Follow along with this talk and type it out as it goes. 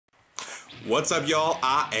What's up, y'all?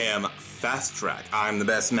 I am Fast Track. I'm the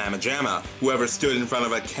best mamma jamma who ever stood in front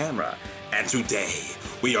of a camera. And today,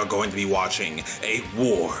 we are going to be watching a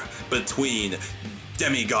war between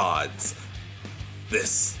demigods.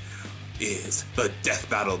 This is the death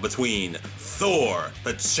battle between Thor,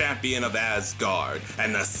 the champion of Asgard,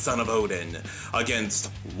 and the son of Odin, against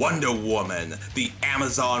Wonder Woman, the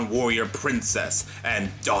Amazon warrior princess and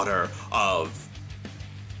daughter of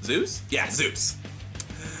Zeus? Yeah, Zeus.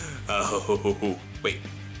 Oh, wait.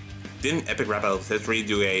 Didn't Epic Rap Battle of History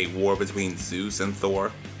do a war between Zeus and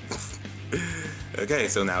Thor? Okay,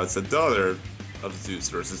 so now it's the daughter of Zeus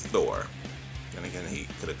versus Thor. And again, he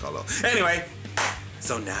could have called out. Anyway,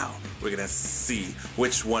 so now we're gonna see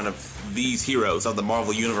which one of these heroes of the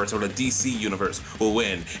Marvel Universe or the DC Universe will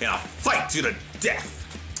win in a fight to the death.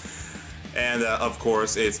 And of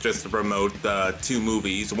course, it's just to promote two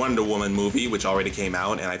movies: Wonder Woman movie, which already came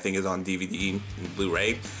out and I think is on DVD and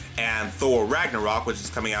Blu-ray, and Thor Ragnarok, which is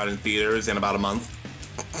coming out in theaters in about a month.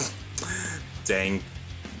 Dang.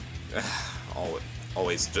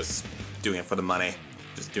 Always just doing it for the money.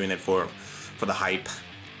 Just doing it for the hype.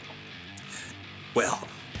 Well,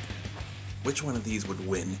 which one of these would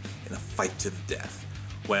win in a fight to the death?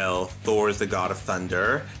 Well, Thor is the god of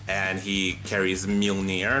thunder, and he carries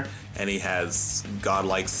Mjolnir, and he has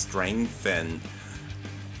godlike strength, and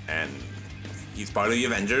he's part of the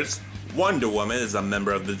Avengers. Wonder Woman is a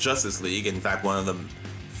member of the Justice League, in fact, one of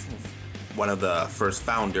the first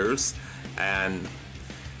founders, and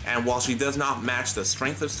while she does not match the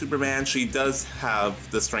strength of Superman, she does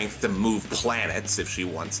have the strength to move planets if she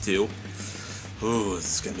wants to. Ooh, this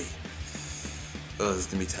is gonna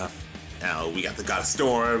be tough. Now, we got the God of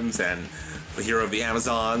Storms and the hero of the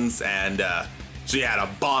Amazons, and she had a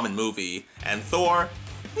bombing movie. And Thor,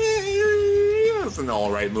 it's an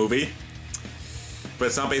alright movie. But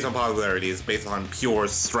it's not based on popularity, it's based on pure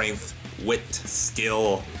strength, wit,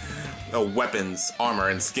 skill, weapons, armor,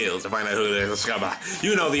 and skills. To find out who it is,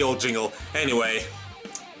 you know the old jingle. Anyway,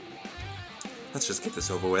 let's just get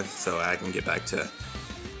this over with so I can get back to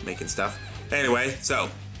making stuff. Anyway, so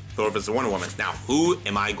Thor vs. Wonder Woman. Now, who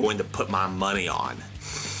am I going to put my money on?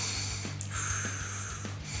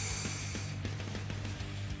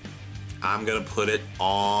 I'm gonna put it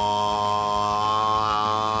on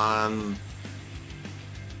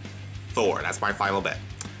Thor. That's my final bet.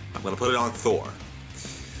 I'm gonna put it on Thor.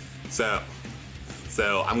 So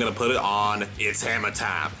I'm gonna put it on It's Hammer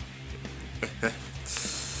Time.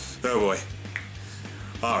 Oh boy.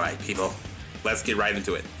 Alright, people. Let's get right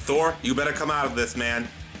into it. Thor, you better come out of this, man.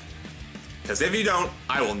 Because if you don't,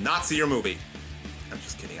 I will not see your movie. I'm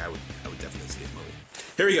just kidding. I would definitely see his movie.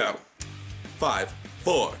 Here we go. 5,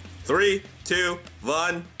 4, 3, 2,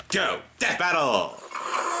 1, go. Death battle.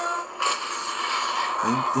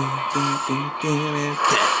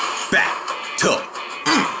 Death battle.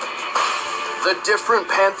 The different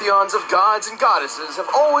pantheons of gods and goddesses have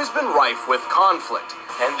always been rife with conflict,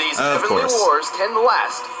 and these heavenly wars can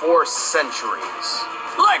last for centuries.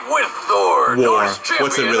 Like with Thor, Norse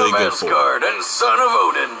champion of Asgard and son of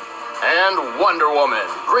Odin, and Wonder Woman,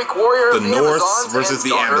 Greek warrior of the Norse Amazons versus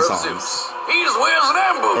and the daughter of Amazons. Zeus. He's with an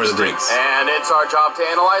ambush. Or the Greeks. And it's our job to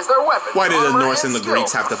analyze their weapons. Why do the armor, Norse and the skill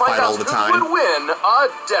Greeks have to find fight out all the who time? would win a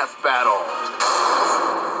death battle.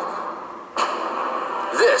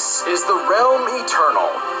 This is the realm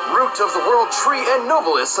eternal, root of the world tree and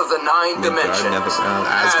noblest of the 9 dimensions.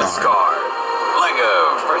 Asgard. Like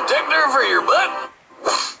a protector for your butt?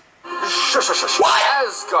 What?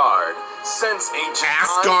 Asgard. Since ancient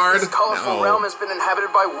times, this colorful realm has been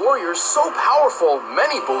inhabited by warriors so powerful,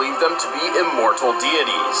 many believe them to be immortal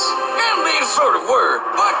deities. And they sort of were,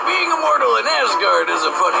 but being immortal in Asgard is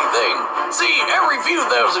a funny thing. See, every few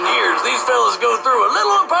thousand years, these fellas go through a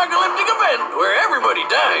little apocalyptic event where everybody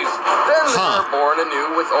dies. Then they are born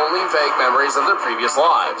anew with only vague memories of their previous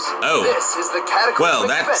lives. Oh. This is the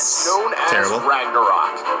cataclysmic event known as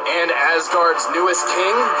Ragnarok. And Asgard's newest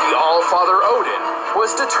king, the All-Father Odin,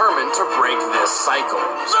 was determined to break this cycle.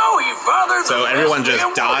 So he fathered so everyone just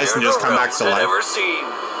dies and just come back to life.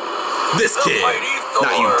 This kid,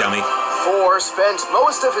 not you dummy. Thor spent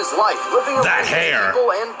most of his life living that hair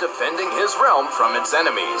people and defending his realm from its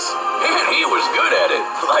enemies. And he was good at it,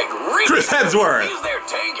 like Chris Hemsworth. He's their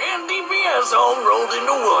tank and DPS all rolled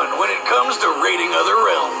into one when it comes to raiding other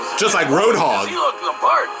realms. Just like Roadhog. He looked the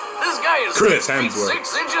part. This guy is Chris Hemsworth.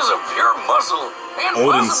 6 inches of pure muscle and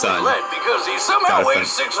Odin's possibly son. lead because he somehow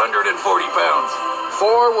weighs 640 pounds.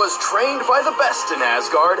 Thor was trained by the best in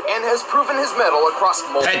Asgard and has proven his mettle across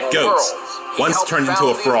multiple worlds. Once turned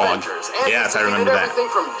into a frog. Yes, I remember that. Everything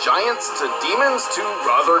from giants to demons to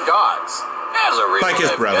other gods. As a Like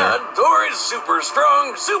his real-life brother. god, Thor is super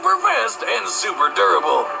strong, super fast, and super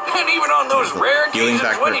durable. And even on those rare Healing occasions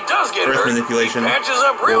factor, when he does get earth hurt, manipulation, he patches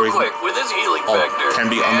up real glory, quick with his healing all factor. can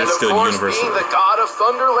be And understood of course, universally. being the god of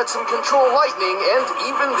thunder lets him control lightning and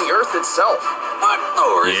even the earth itself. But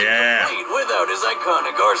Thor isn't complete without his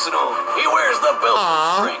iconic arsenal. He wears the belt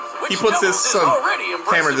of strength, which he puts his already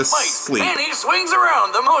hammer to impressive might, sleep. and he swings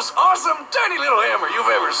around the most awesome tiny little hammer you've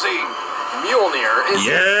ever seen. Mjolnir is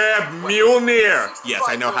Mjolnir! Yes,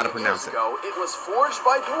 I know how to pronounce it. It was forged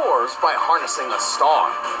by dwarves by harnessing a star.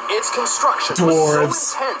 Its construction Dwarves. was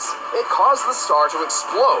so intense, it caused the star to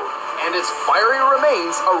explode, and its fiery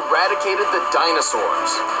remains eradicated the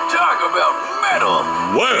dinosaurs. Talk about metal!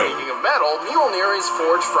 Whoa! Speaking of metal, Mjolnir is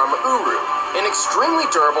forged from Uru, an extremely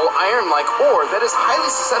durable iron-like ore that is highly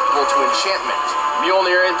susceptible to enchantment.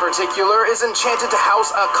 Mjolnir in particular is enchanted to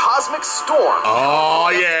house a cosmic storm. Oh,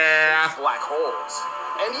 yeah! Black holes.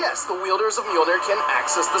 And yes, the wielders of Mjolnir can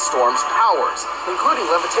access the storm's powers, including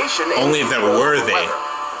levitation and Only if they're worthy.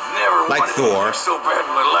 Never Like wanted Thor. to so bad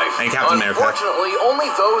in my life. And Captain America. Unfortunately,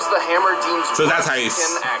 only those the hammer deems So that's how you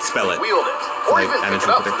can spell actually it. wield it, or Like even pick energy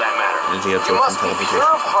it up predict- for that matter. energy You absorption, must be teleportation,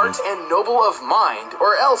 pure of heart something. and noble of mind,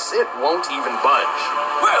 or else it won't even budge.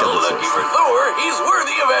 Well, Double lucky switch. for Thor, he's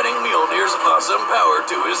worthy of adding Mjolnir's awesome power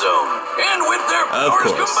to his own. And with their Of powers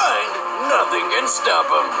course. combined, nothing can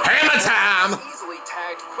stop him. Hammer time! Easily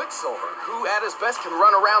tagged Quicksilver, who at his best can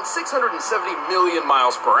run around 670 million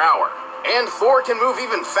miles per hour. And Thor can move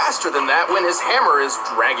even faster than that when his hammer is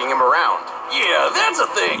dragging him around. Yeah, that's a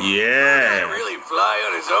thing. Yeah. He can't really fly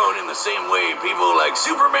on his own in the same way people like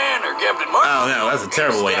Superman or Captain Marvel. Oh no, that's a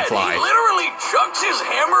terrible way to Instead, fly. He literally chucks his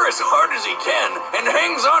hammer as hard as he can and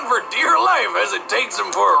hangs on for dear life as it takes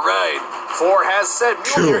him for a ride. Thor has said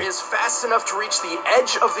Mjolnir is fast enough to reach the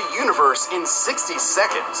edge of the universe in 60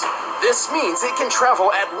 seconds. This means it can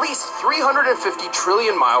travel at least 350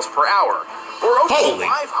 trillion miles per hour, or over Holy.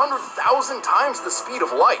 500,000 times the speed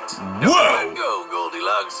of light. Whoa! Go,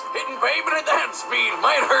 Goldilocks. Hitting pavement at that speed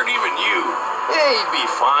might hurt even you. Yeah, he'd be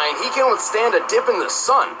fine. He can withstand a dip in the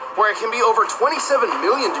sun, where it can be over 27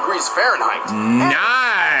 million degrees Fahrenheit.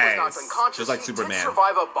 Nice! Knocked unconscious, Just like he did Superman.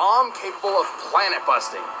 survive a bomb capable of planet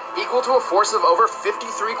busting, equal to a force of over 53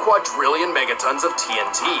 quadrillion megatons of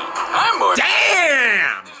TNT. I'm more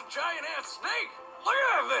Damn! this giant-ass snake. Look at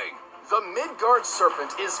that thing. The Midgard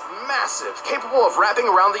serpent is massive, capable of wrapping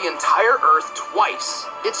around the entire Earth twice.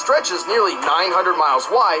 It stretches nearly 900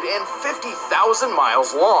 miles wide and 50,000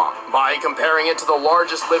 miles long. By comparing it to the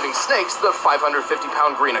largest living snakes, the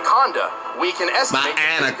 550-pound green anaconda, we can estimate My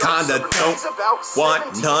the Midgard anaconda serpent don't weighs about want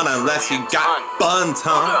 17 none unless you trillion got tons. buns,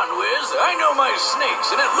 Hold huh? on, Wiz. I know my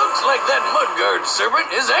snakes, and it looks like that Midgard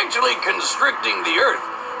serpent is actually constricting the Earth.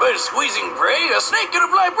 By squeezing prey, a snake can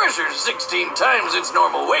apply pressure 16 times its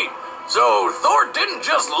normal weight. So Thor didn't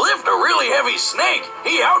just lift a really heavy snake,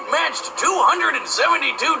 he outmatched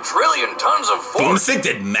 272 trillion tons of force. Boomstick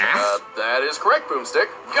did math? That is correct, Boomstick.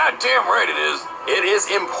 Goddamn right it is. It is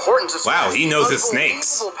important to Wow, stress he knows the his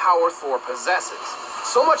snakes. unbelievable power Thor possesses.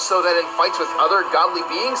 So much so that in fights with other godly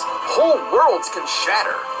beings, whole worlds can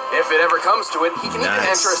shatter. If it ever comes to it, he can even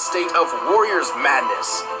Nice. enter a state of warrior's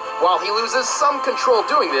madness. While he loses some control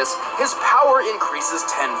doing this, his power increases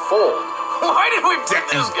tenfold. Why did we put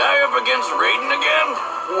this guy up against Raiden again?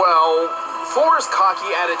 Well, Thor's cocky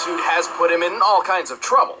attitude has put him in all kinds of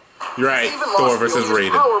trouble. You're right, He even Thor lost versus Mjolnir's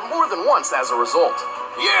Raiden. power more than once as a result.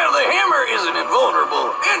 Yeah, the hammer isn't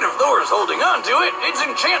invulnerable, and if Thor's holding on to it, its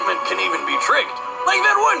enchantment can even be tricked. Like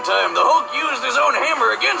that one time the Hulk used his own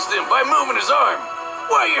hammer against him by moving his arm.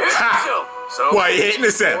 Why, you hit yourself. So, Why you hitting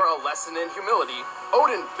himself? for a lesson in humility,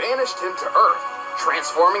 Odin banished him to Earth,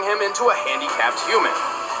 transforming him into a handicapped human.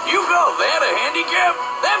 You call that a handicap?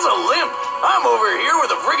 That's a limp. I'm over here with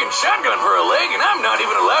a friggin' shotgun for a leg, and I'm not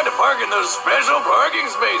even allowed to park in those special parking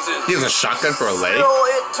spaces. He has a shotgun for a leg? Still,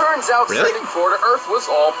 it turns out Really? sending Thor to Earth was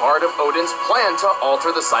all part of Odin's plan to alter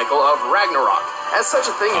the cycle of Ragnarok, as such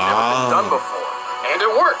a thing had never been done before. And it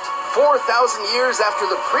worked. 4,000 years after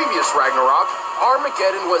the previous Ragnarok,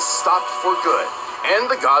 Armageddon was stopped for good, and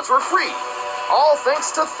the gods were free. All thanks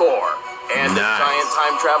to Thor. And a Nice. giant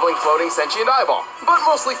time-traveling floating sentient eyeball. But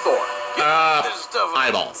mostly Thor. This stuff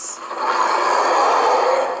Eyeballs.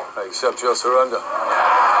 I accept your surrender.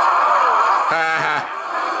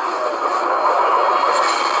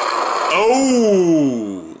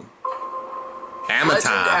 Oh! Hammer Legend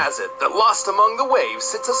time. has it that lost among the waves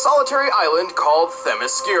sits a solitary island called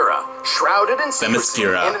Themyscira, shrouded in secrecy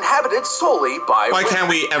Themyscira. and inhabited solely by Why women. can't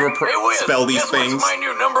we ever Hey, Wiz, spell these guess things? what's my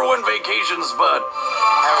new #1 vacation spot?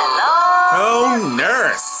 Oh,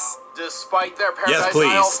 nurse! Despite their paradise Yes, please.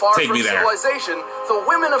 isle far Take from me there. civilization, the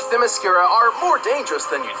women of Themyscira are more dangerous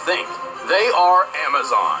than you'd think. They are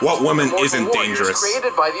Amazons. What woman immortal isn't warriors dangerous?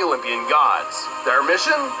 created by the Olympian gods. Their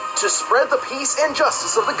mission? To spread the peace and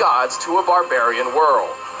justice of the gods to a barbarian world.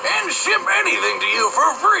 And ship anything to you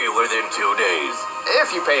for free within 2 days. If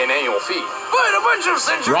you pay an annual fee. But a bunch of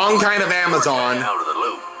centuries... Wrong kind of Amazon. Out of the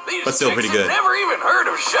loop. But still pretty good. Never even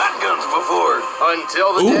heard of shotguns before.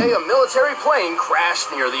 Until the day a military plane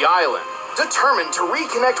crashed near the island. Determined to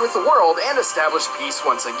reconnect with the world and establish peace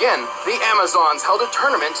once again, the Amazons held a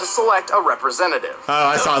tournament to select a representative.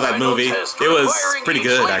 Oh, I saw that movie. It was pretty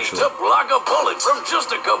good, actually. To block a bullet from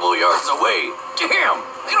just a couple yards away. Damn,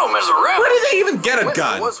 they don't mess around. Where did they even get a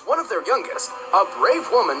gun? Was one of their youngest, a brave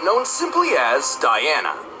woman known simply as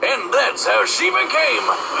Diana. And that's how she became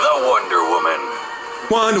the Wonder Woman.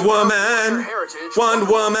 One woman,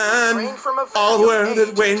 all the world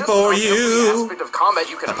is waiting for you.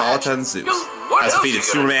 Napolitan Zeus has defeated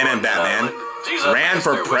Superman and Batman, ran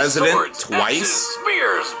for president twice.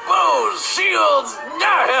 Spears, bows, shields,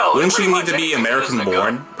 hell. Wouldn't she need to be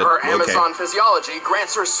American-born? Her Amazon physiology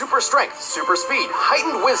grants her super strength, super speed,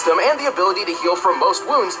 heightened wisdom, and the ability to heal from most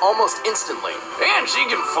wounds almost instantly. And she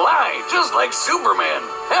can fly, just like Superman.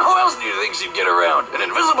 How else do you think she'd get around? An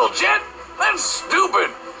invisible jet? That's stupid.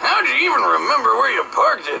 How'd you even remember where you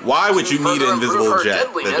parked it? Why would you need an invisible jet?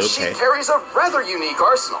 But okay. She carries a rather unique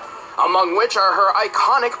arsenal, among which are her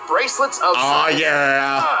iconic bracelets of... Oh,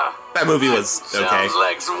 yeah. That movie was okay. Sounds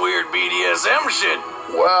like some weird BDSM shit.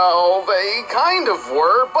 Well, they kind of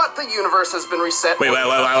were, but the universe has been reset. Wait, what?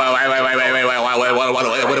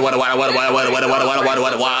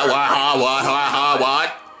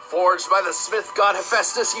 Forged by the smith god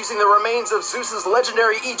Hephaestus using the remains of Zeus's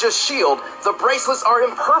legendary Aegis shield, the bracelets are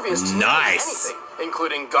impervious to anything,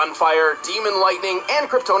 including gunfire, demon lightning, and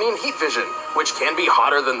Kryptonian heat vision, which can be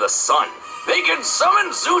hotter than the sun. They can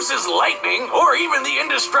summon Zeus's lightning, or even the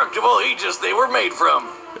indestructible Aegis they were made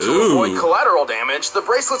from. To avoid collateral damage, the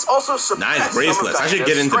bracelets also suppress nice bracelets. I should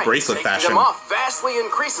get into bracelet fashion. Taking them off vastly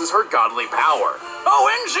increases her godly power. Oh,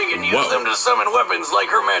 and she can use them to summon weapons like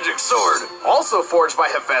her magic sword. Also forged by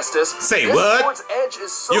Hephaestus, say what? Sword's edge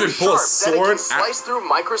is so you can pull sharp a sword that it can slice through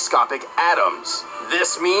microscopic atoms.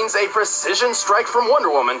 This means a precision strike from Wonder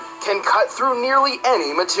Woman can cut through nearly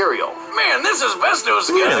any material. Man, this asbestos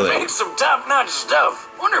guy makes some top-notch stuff.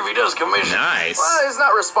 Wonder if he does commission. Nice. Well, he's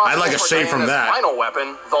not responsible I'd like a shave from that. Final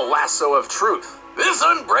weapon, the lasso of truth. This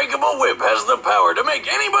unbreakable whip has the power to make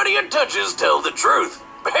anybody it touches tell the truth.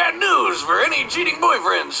 Bad news for any cheating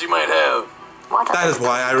boyfriends she might have. That is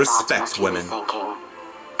why I respect women.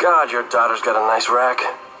 God, your daughter's got a nice rack.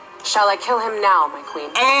 Shall I kill him now, my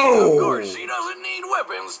queen? Oh! Of course, she doesn't need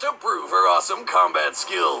weapons to prove her awesome combat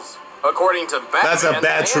skills. According to Batman, that's a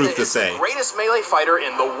bad truth to say. The greatest melee fighter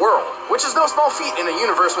in the world, which is no small feat in a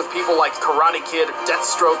universe with people like Karate Kid,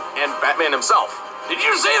 Deathstroke, and Batman himself. Did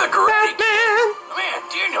you say the Karate Kid? Man,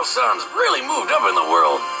 Daniel-san's really moved up in the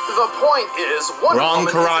world. The point is, Wonder Woman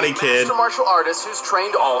is a master martial artist who's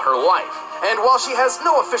trained all her life. And while she has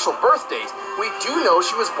no official birth date, we do know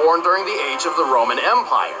she was born during the age of the Roman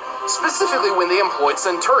Empire, specifically when they employed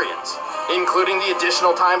centurions. Including the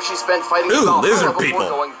additional time she spent fighting Valhalla before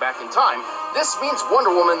going back in time, this means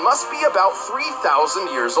Wonder Woman must be about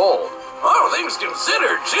 3,000 years old. All things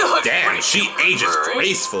considered, she looks damn, she ages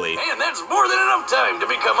gracefully. And that's more than enough time to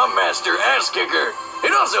become a master ass-kicker.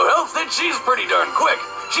 It also helps that she's pretty darn quick.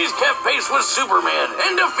 She's kept pace with Superman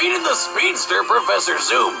and defeated the speedster Professor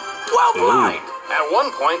Zoom while blind. At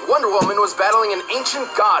one point, Wonder Woman was battling an ancient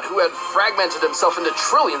god who had fragmented himself into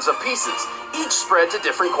trillions of pieces, each spread to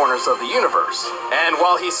different corners of the universe. And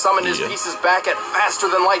while he summoned his pieces back at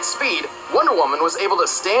faster-than-light speed, Wonder Woman was able to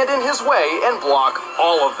stand in his way and block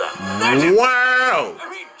all of them. Wow!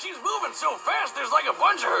 I mean, she's moving so fast, there's like a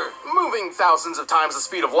bunch of her. Moving thousands of times the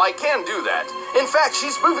speed of light can do that. In fact,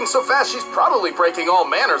 she's moving so fast, she's probably breaking all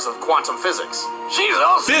manners of quantum physics. She's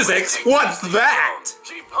also... Physics? What's that?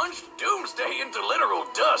 She punched Doomsday into literal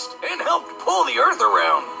dust and helped pull the Earth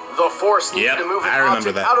around. The force needed to move an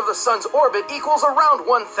object out of the sun's orbit equals around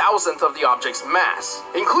 1,000th of the object's mass,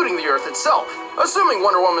 including the Earth itself. Assuming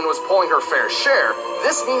Wonder Woman was pulling her fair share,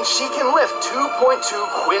 this means she can lift 2.2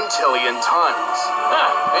 quintillion tons.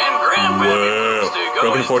 And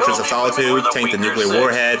Broken Fortress of Solitude, tanked the nuclear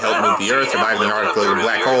warhead, helped move the Earth, survived the Arctic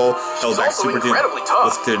black hole, held back super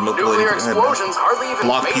listed multiple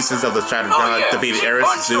block pieces of the shattered god, defeated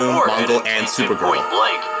Eris, Zoom, Mongol, and Supergirl.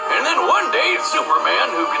 And then one day,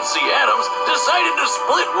 Superman, who can see atoms, decided to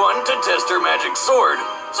split one to test her magic sword.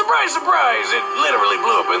 Surprise, surprise, it literally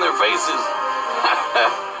blew up in their faces.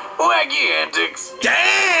 wacky antics.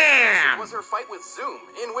 Damn! Was her fight with Zoom,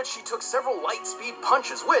 in which she took several light speed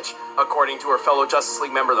punches which, according to her fellow Justice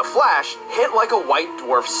League member The Flash, hit like a white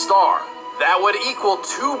dwarf star. That would equal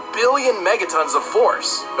 2 billion megatons of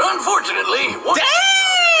force. Unfortunately,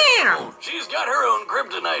 Damn! she's got her own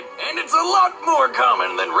kryptonite, and it's a lot more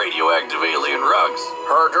common than radioactive alien rugs.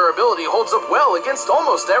 Her durability holds up well against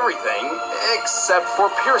almost everything, except for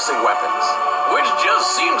piercing weapons. Which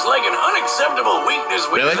just seems like an unacceptable weakness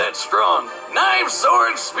when Really? you're that strong. Knives,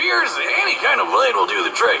 swords, spears, any kind of blade will do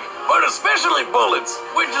the trick. But especially bullets,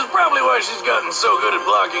 which is probably why she's gotten so good at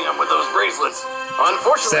blocking them with those bracelets.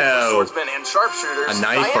 Unfortunately for swordsmen and sharpshooters, a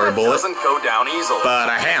knife Diana or a bullet, doesn't go down easily. but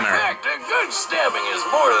a hammer. In fact, a good stabbing is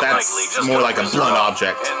more than That's likely just more like a blunt draw.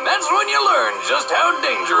 object. And that's when you learn just how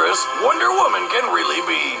dangerous Wonder Woman can really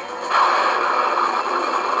be.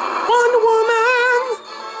 Wonder Woman!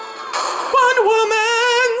 Wonder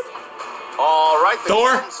Woman! All right, the Thor,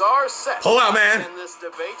 curtains are set. pull out, man. In this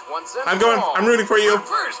debate once and I'm going. for all. I'm rooting for you.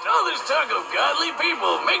 First, all this talk of godly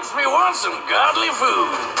people makes me want some godly food.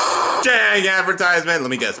 Dang advertisement. Let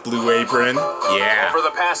me guess. Blue Apron. Yeah. Over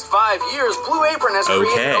the past 5 years, Blue Apron has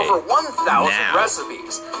created over 1,000 Now.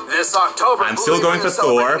 recipes. This October, I'm Blue still going Apron for is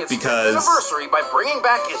Thor celebrating its because 5th anniversary by bringing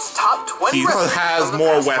back its top 20 he recipes has from the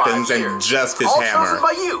more past 5 weapons than years. just his All hammer. chosen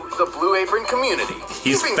by you, the Blue Apron community.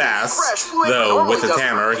 He's Keeping things fast, fresh, Blue Apron though normally with his does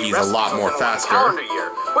hammer, 50 he's a lot recipes more within one faster. calendar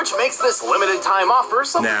year, which makes this limited time offer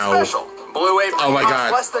something Now, special. Blue Apron oh my costs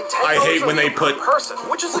God. less than $10 I hate when a they meal per put person,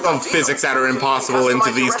 which is a good deal. physics that are You can impossible into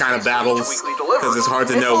customize these your kind of recipes battles for each weekly delivery. because it's hard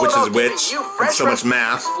to It's know all which is about which. giving you It's fresh so much recipes to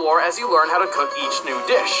math. explore as you learn how to cook each new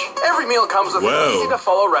dish. Every meal comes with an Whoa.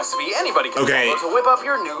 easy-to-follow recipe anybody can Okay. follow to whip up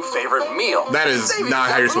your new favorite meal. That is Save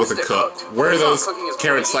not how you're supposed to broomstick cook. cooked. Where are It's not those cooking as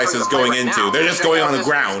carrot good as slices you going right into? now. They're just Check going out on the this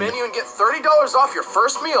week's ground. menu and get $30 off your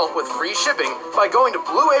first meal with free shipping by going to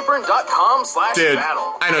blueapron.com/battle. Dude,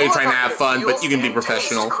 I know you're trying to have fun, but you can be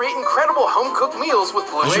professional. Create incredible home-cooked meals with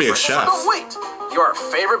Blue You should be a Apron. chef. So don't wait. Your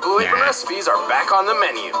favorite Blue Apron Nah. recipes are back on the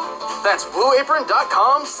menu. That's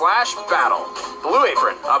blueapron.com/battle. Blue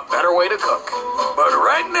Apron, a better way to cook. But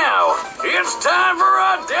right now, it's time for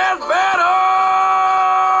a death battle!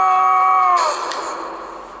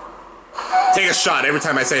 Take a shot every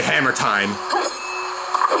time I say hammer time.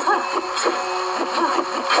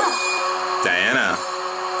 Diana,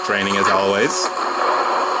 training as always.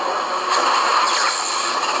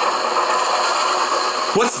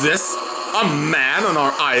 What's this? A man on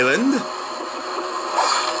our island?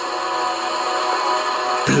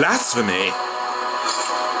 Blasphemy!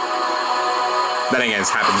 That again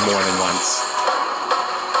has happened more than once.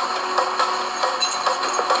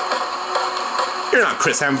 You're not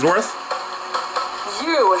Chris Hemsworth.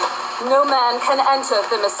 No man can enter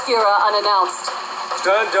the Mascara unannounced.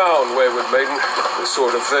 Stand down, wayward maiden. This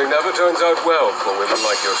sort of thing never turns out well for women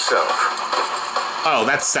like yourself. Oh,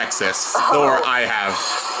 that's sexist. Thor, I have.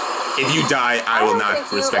 If you die, I will not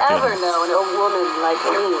respect you. I don't think you've ever known a woman like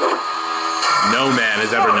me. No man has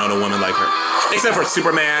ever known a woman like her. Except for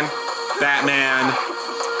Superman, Batman,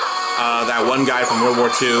 that one guy from World War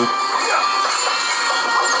II.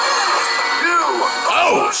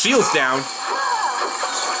 Oh, shield's down.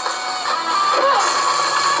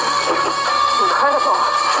 Incredible.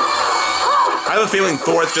 I have a feeling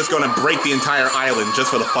Thor's just gonna break the entire island just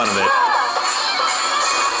for the fun of it.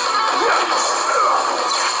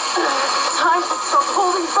 Time to stop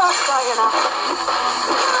holding back, Diana.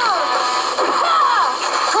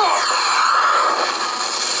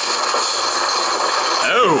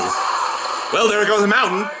 Oh. Well, there goes a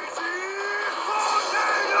mountain.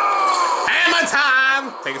 Hammer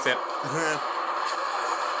time! Take a sip.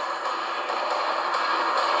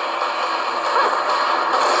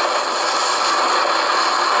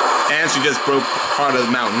 And she just broke part of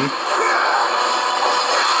the mountain.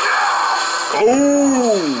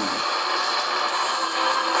 Oh!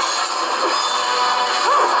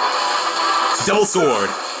 Double sword.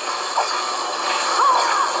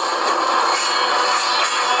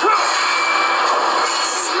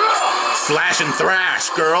 Slash and thrash,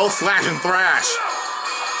 girl. Slash and thrash.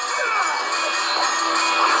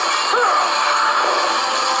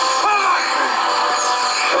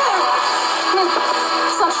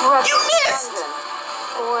 Such You missed!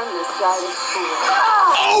 Or misguided fool.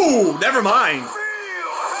 Oh! Never mind.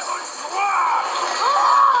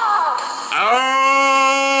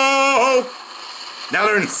 Oh! Now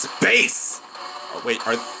they're in space. Oh, wait,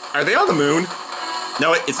 are they on the moon?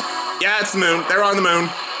 No, it's the moon. They're on the moon.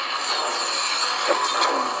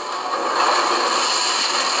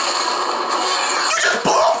 You just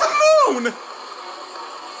blew up the moon! Dude,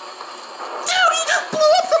 you just blew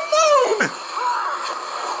up the moon!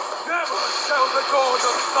 Never shall the god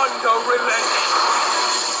of thunder relent.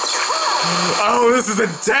 Oh, this is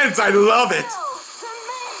intense. I love it.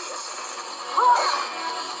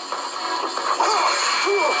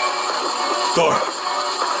 Thor,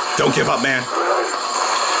 don't give up, man. I'll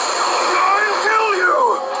kill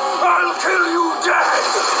you! I'll kill you dead!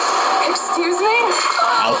 Excuse me?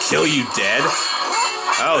 I'll kill you dead.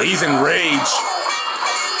 Oh, he's enraged.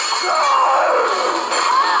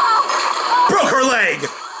 Broke her leg.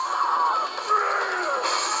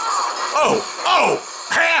 Oh,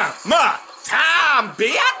 hammer time,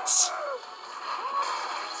 bitch.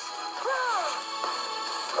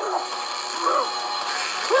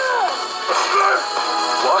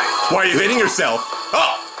 Why are you hitting yourself?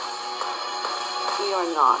 Oh!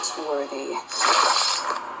 You're not worthy.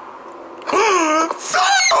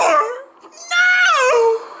 Thor! No!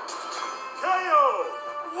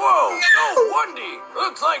 Whoa, no wonder.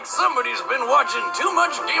 Looks like somebody's been watching too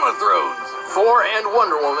much Game of Thrones. Thor and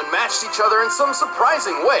Wonder Woman matched each other in some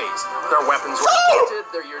surprising ways. Their weapons were connected,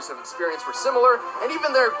 their years of experience were similar, and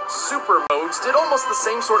even their super modes did almost the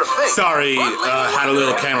same sort of thing. Sorry, had a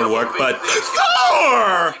little camera work, but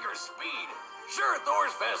Thor! Sure,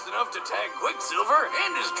 Thor's fast enough to tag Quicksilver,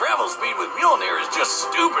 and his travel speed with Mjolnir is just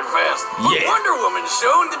stupid fast. But Yeah. Wonder Woman's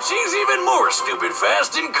shown that she's even more stupid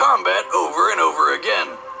fast in combat over and over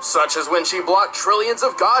again. Such as when she blocked trillions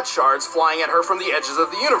of God shards flying at her from the edges of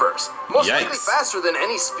the universe. Most likely Yikes. faster than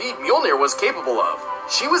any speed Mjolnir was capable of.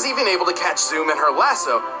 She was even able to catch Zoom in her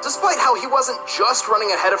lasso, despite how he wasn't just running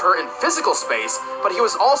ahead of her in physical space, but he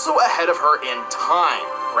was also ahead of her in time.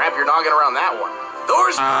 Wrap your noggin around that one.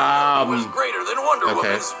 Thor's was greater than Wonder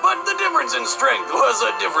Woman's, but the difference in strength was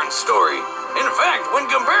a different story. In fact, when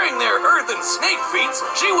comparing their Earth and Snake feats,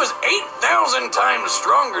 she was 8,000 times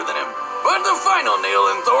stronger than him. But the final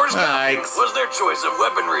nail in Thor's coffin was their choice of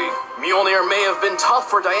weaponry. Mjolnir may have been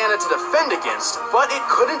tough for Diana to defend against, but it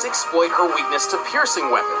couldn't exploit her weakness to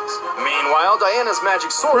piercing weapons. Meanwhile, Diana's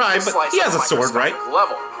magic sword Right, but he has a sword, right?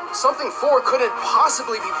 Level. Something Thor couldn't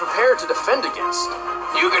possibly be prepared to defend against.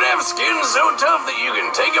 You can have skin so tough that you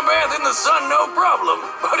can take a bath in the sun no problem,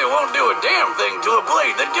 but it won't do a damn thing to a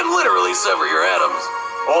blade that can literally sever your atoms.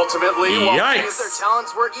 Ultimately, while many of their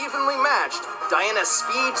talents were evenly matched, Diana's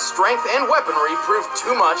speed, strength, and weaponry proved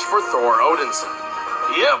too much for Thor Odinson.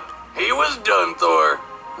 Yep, he was done, Thor.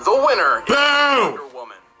 The winner is Wonder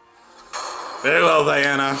Woman. Very well,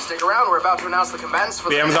 Diana. Stick around, we're about to announce the combatants for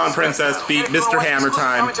the Amazon Princess beat Mr. Hammer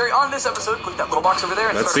Time. Commentary on this episode, click that little box over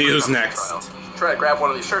there. Let's see who's next. Try to grab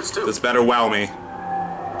one of these shirts too. This better wow me.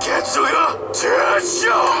 Katsuya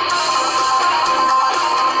Techo!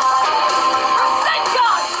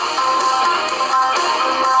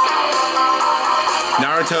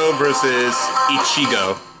 Naruto versus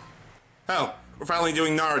Ichigo. Oh, we're finally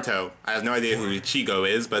doing Naruto. I have no idea who Ichigo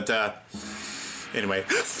is, but anyway.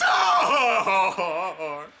 Thor!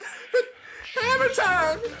 Hammer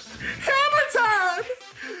time! Hammer time!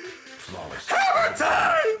 Hammer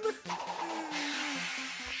time!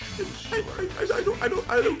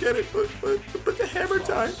 I don't get it, but the hammer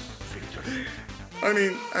time. I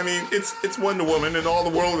mean, it's Wonder Woman, and all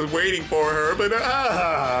the world is waiting for her.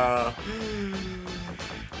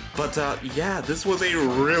 But yeah, this was a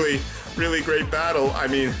really great battle. I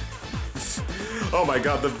mean, oh my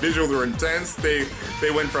God, the visuals were intense. They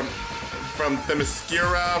went from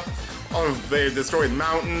Themyscira. Oh, they destroyed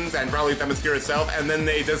mountains and probably Themyscira itself, and then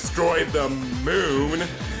they destroyed the moon.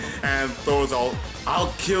 And Thor was all,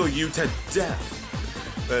 "I'll kill you to death."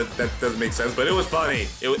 That doesn't make sense, but it was funny.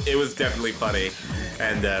 It was definitely funny.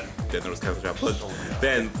 And then there was kind of a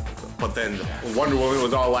but then Wonder Woman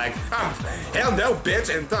was all like, "Hell no, bitch!"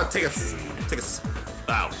 And take a.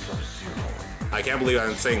 Wow. I can't believe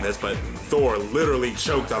I'm saying this, but Thor literally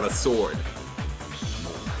choked on a sword.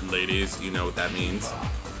 Ladies, you know what that means.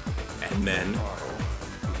 And men.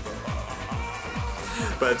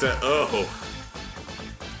 But oh.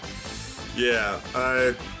 Yeah,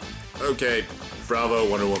 okay, bravo,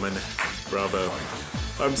 Wonder Woman, bravo.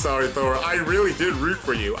 I'm sorry, Thor, I really did root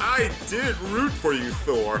for you. I did root for you,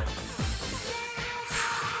 Thor.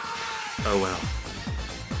 Oh well.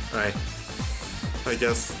 I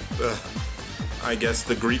guess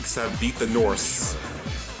the Greeks have beat the Norse.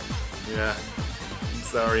 Yeah, I'm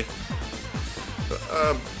sorry.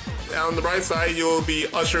 On the bright side, you'll be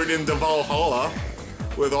ushered into Valhalla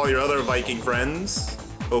with all your other Viking friends.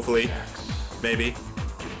 Hopefully. Maybe.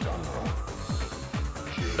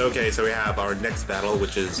 Okay, so we have our next battle,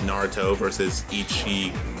 which is Naruto versus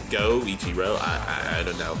Ichiro. I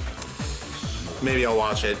don't know. Maybe I'll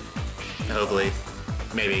watch it. Hopefully.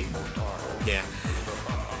 Maybe. Yeah.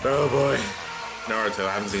 Oh boy. Naruto,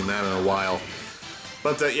 I haven't seen that in a while.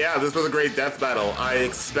 But yeah, this was a great death battle. I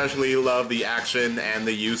especially love the action and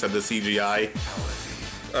the use of the CGI.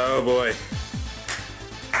 Oh boy.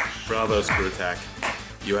 Bravo, ScrewAttack.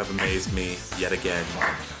 You have amazed me yet again.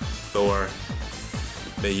 Thor,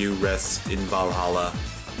 may you rest in Valhalla,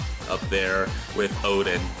 up there with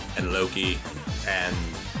Odin and Loki and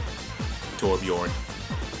Torbjorn.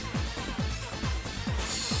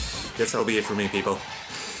 Guess that'll be it for me, people.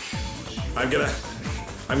 I'm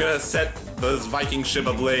gonna set this Viking ship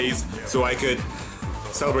ablaze so I could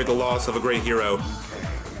celebrate the loss of a great hero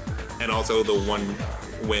and also the one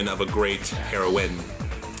win of a great heroine.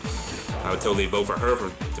 I would totally vote for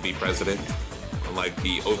her to be president, unlike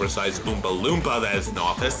the oversized Oompa Loompa that is in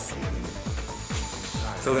office.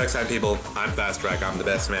 Till next time, people, I'm Fast Track. I'm the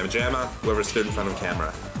best Mamma Jamma. Whoever stood in front of the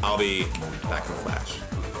camera, I'll be back in a flash.